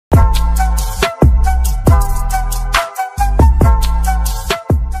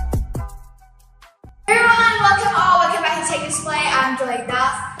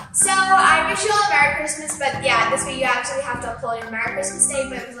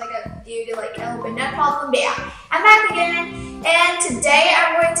due to like a little bit net problem. But yeah, I'm back again, and today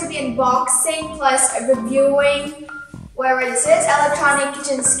I'm going to be unboxing plus reviewing whatever this is, electronic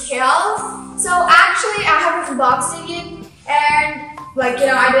kitchen scale. So actually I haven't unboxed it yet, and like, you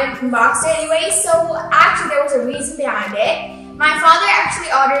know, I didn't unbox it anyway. So actually there was a reason behind it. My father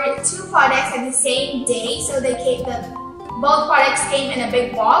actually ordered 2 products at the same day, so both products came in a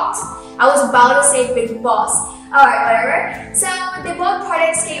big box. I was about to say big box. Alright, whatever. So the both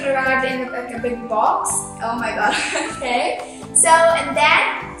products arrived in like a big box. Oh my god. Okay. So and then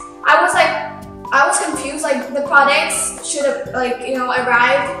I was confused. Like the products should have like, you know,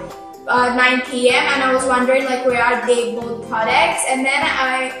 arrived 9 p.m. and I was wondering like where are they both products, and then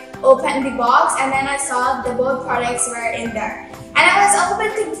I opened the box and then I saw the both products were in there. And I was a little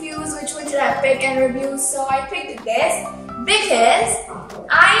bit confused which one should I pick and review, so I picked this because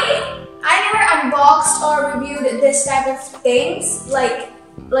I never unboxed or reviewed this type of things like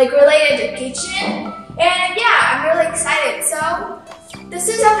related to kitchen, and yeah, I'm really excited. So this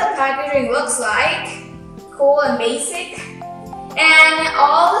is how the packaging looks like, cool and basic, and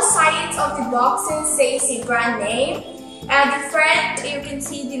all the sides of the boxes says the brand name. At the front you can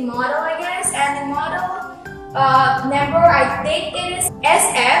see the model, I guess, and the model number, I think it is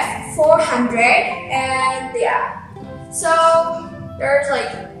SF400, and yeah. So there's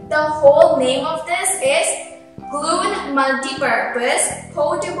like the whole name of this is Gluon Multipurpose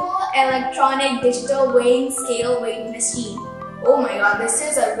Portable Electronic Digital Weighing Scale Weight Machine. Oh my god, this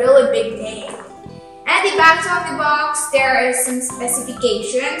is a really big name. At the back of the box there is some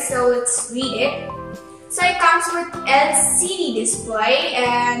specifications, so let's read it. So it comes with LCD display,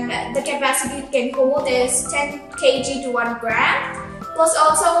 and the capacity it can hold is 10 kg to 1 gram. Plus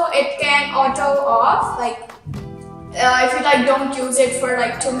also it can auto off, like if you like don't use it for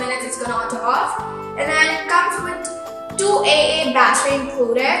like 2 minutes, it's gonna auto off. And then it comes with 2 AA battery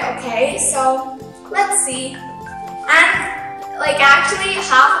included. Okay, so let's see. And like actually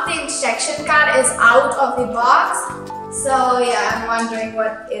half of the instruction card is out of the box. So yeah, I'm wondering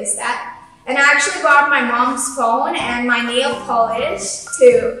what is that. And I actually brought my mom's phone and my nail polish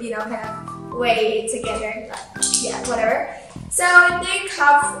to, you know, kind of weigh it together. But yeah, whatever. So I think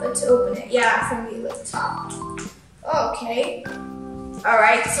how to open it. Yeah, from the top. Okay.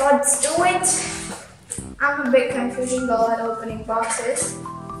 Alright, so let's do it. I'm a bit confusing though at opening boxes.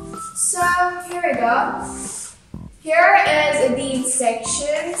 So here we go. Here is the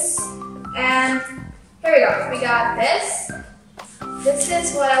instructions, and here we go. We got this. This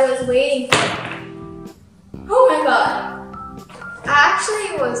is what I was waiting for. Oh my god.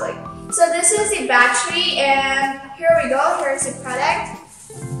 Actually it was like, so this is the battery, and here we go. Here's the product.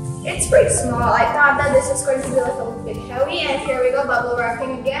 It's pretty small. I thought that this was going to be like a little bit heavy, and here we go, bubble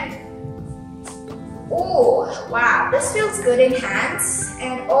wrapping again. Oh wow, this feels good in hands,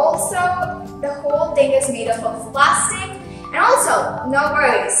 and also the whole thing is made up of plastic, and also no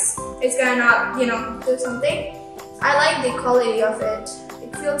worries, it's gonna not, you know, do something. I like the quality of it.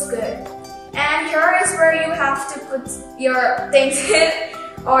 It feels good. And here is where you have to put your things in,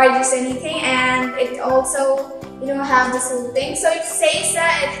 or just anything. And it also, you know, have this little thing. So it says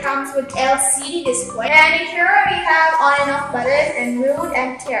that it comes with LCD display. And here we have on and off button and root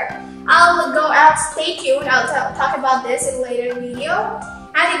and tear. I'll stay tuned. I'll talk about this in a later video.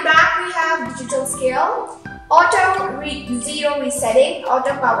 At the back we have digital scale, auto zero resetting,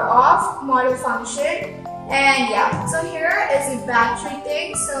 auto power off, model function. And yeah, so here is the battery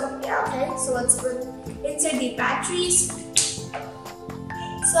thing. So yeah, okay, so let's put insert the batteries.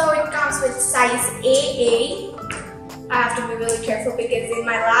 So it comes with size AA. I have to be really careful because in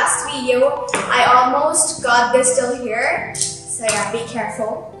my last video, I almost got this till here. So yeah, be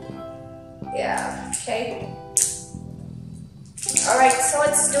careful. Yeah, okay. Alright, so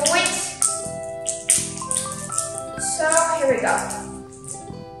let's do it. So here we go.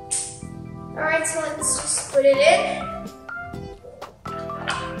 Alright, so let's just put it in.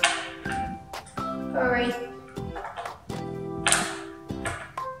 Alright.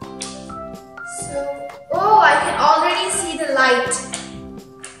 So, oh, I can already see the light.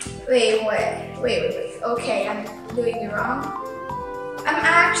 Wait. Okay, I'm doing it wrong. I'm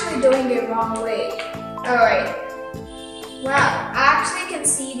actually doing it wrong way. Alright. Wow, I actually can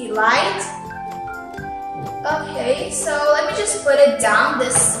see the light. Okay, so let me just put it down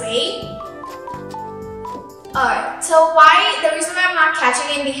this way. Alright, so the reason why I'm not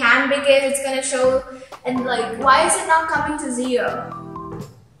catching in the hand, because it's gonna show, and like, why is it not coming to 0?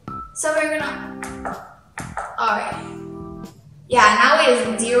 So we're gonna, alright. Yeah, now it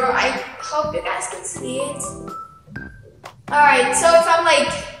is 0. I hope you guys can see it. Alright, so if I'm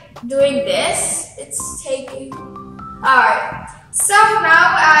like doing this, it's taking, alright. So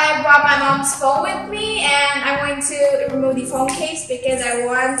now I brought my mom's phone with me, and I'm going to remove the phone case because I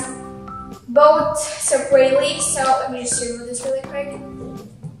want both separately. So let me just remove this really quick.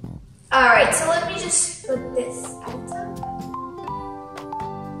 Alright, so let me just put this item.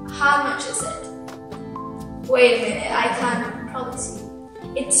 How much is it? Wait a minute, I can't probably see.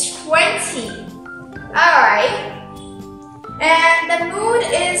 It's 20. Alright. And the mood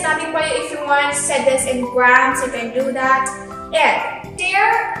is nothing but if you want to set this in grams, you can do that. And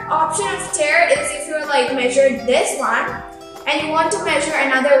tear, option of tear is if you like measure this one and you want to measure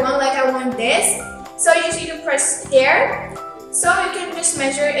another one, like I want this. So you just need to press tear. So you can just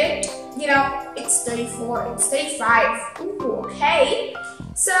measure it. You know, it's 34, it's 35. Ooh, okay.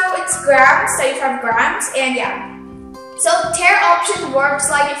 So it's grams, 35 grams, and yeah. So tear option works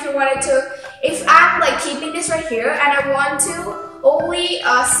like if you wanted to, if I'm like keeping this right here and I want to only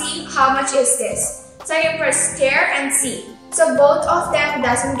see how much is this. So I can press tear and see. So both of them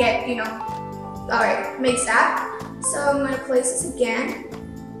doesn't get, you know, alright, mixed up. So I'm going to place this again.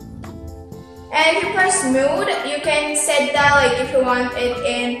 And if you press mood, you can set that like if you want it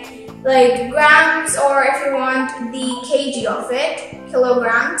in like grams or if you want the kg of it,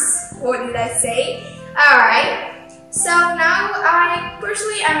 kilograms, what did I say? Alright. So now I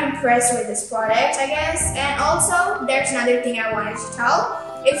personally am impressed with this product, I guess. And also there's another thing I wanted to tell.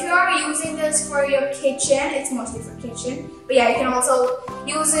 If you are using this for your kitchen, it's mostly for kitchen. But yeah, you can also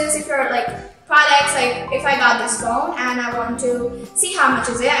use this if you're like products, like if I got this phone and I want to see how much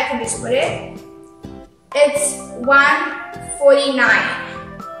is it, I can just put it. It's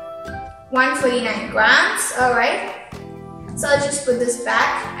 149 grams, alright. So I'll just put this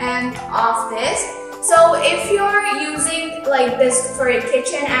back and off this. So if you're using like this for your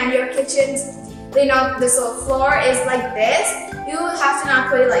kitchen and your kitchen's, you know, this little floor is like this, you have to not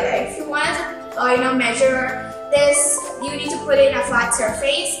put it like that. If you want to, you know, measure this, you need to put it in a flat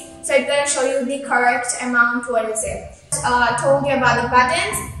surface. So it's going to show you the correct amount. What is it? Told you about the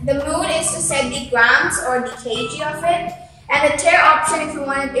buttons. The mood is to set the grams or the kg of it. And the tear option, if you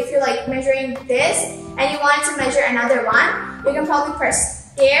want, if you're like measuring this and you want to measure another one, you can probably press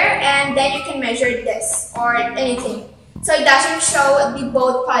tear and then you can measure this or anything. So it doesn't show the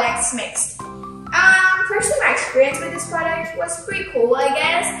both products mixed. Personally, my experience with this product was pretty cool, I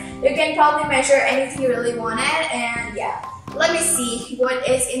guess. You can probably measure anything you really wanted, and yeah. Let me see what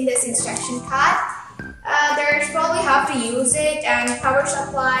is in this instruction card. There's probably how to use it and power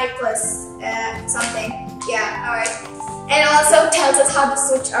supply plus something. Yeah, alright. And also tells us how to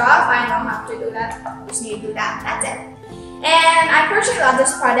switch off. I know how to do that. Just need to do that. That's it. And I personally love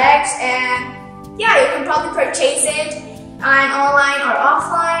this product, and yeah, you can probably purchase it online or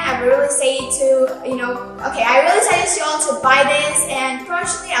offline. I really say to, you know, okay, I really suggest you all to buy this, and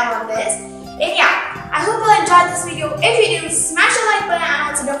personally I love this. And yeah, I hope you enjoyed this video. If you do, smash the like button and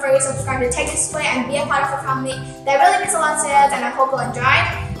also don't forget to subscribe to TECHDISPLAY and be a part of our family. That really means a lot to us, and I hope you enjoyed.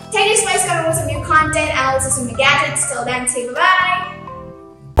 TECHDISPLAY is coming with some new content and also some new gadgets. Till then, say bye bye.